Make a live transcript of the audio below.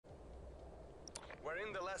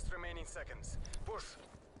last remaining seconds. Push.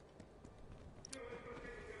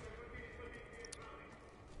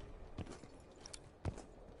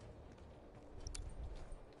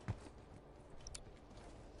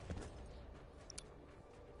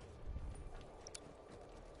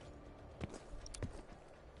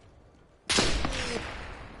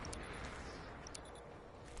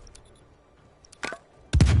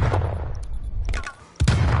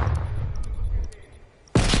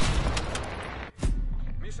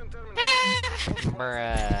 Mission terminated.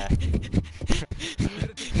 Bruh.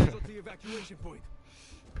 Headed to casualty evacuation point.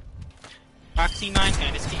 Proxy mine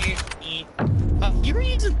kinda scared me. You were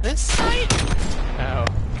using this site? No,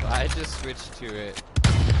 I just switched to it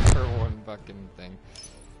for one fucking thing.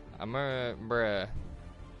 I'm a bruh.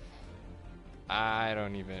 I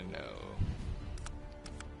don't even know.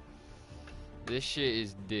 This shit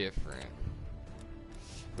is different.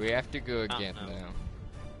 We have to go again now.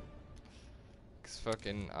 Cause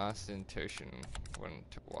fucking Austin Toshin wanted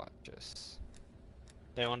to watch us.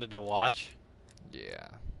 They wanted to watch. Yeah.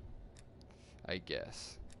 I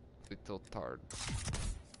guess. Little tard.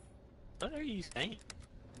 What are you saying?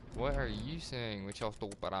 What are you saying? What y'all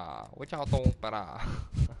thought para? What y'all thought para?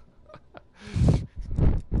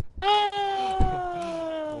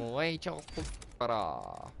 What y'all thought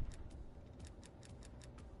para?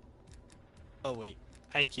 Oh wait,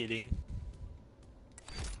 hi kitty.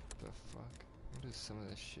 The fuck? What does some of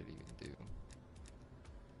this shit even do?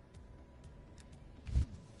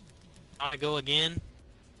 Wanna go again?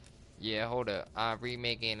 Yeah, hold up. I'm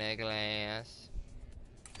remaking a glass.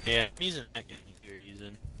 Yeah, I'm using that gun you're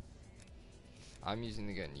using. I'm using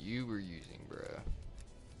the gun you were using, bruh.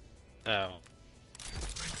 Oh.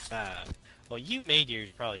 Bad. Well, you made yours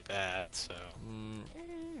probably bad, so.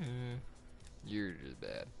 You're just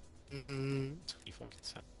bad. That's what you fucking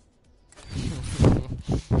said.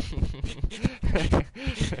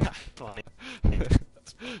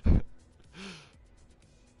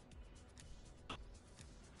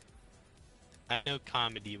 I know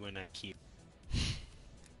comedy when I keep.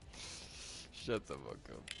 Shut the fuck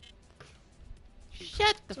up.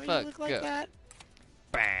 Shut the That's why fuck you look like up. that?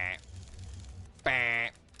 Bah. Bah.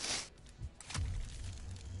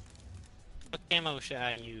 What camo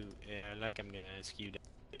shot you? Like I'm gonna ask you that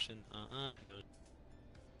question. No.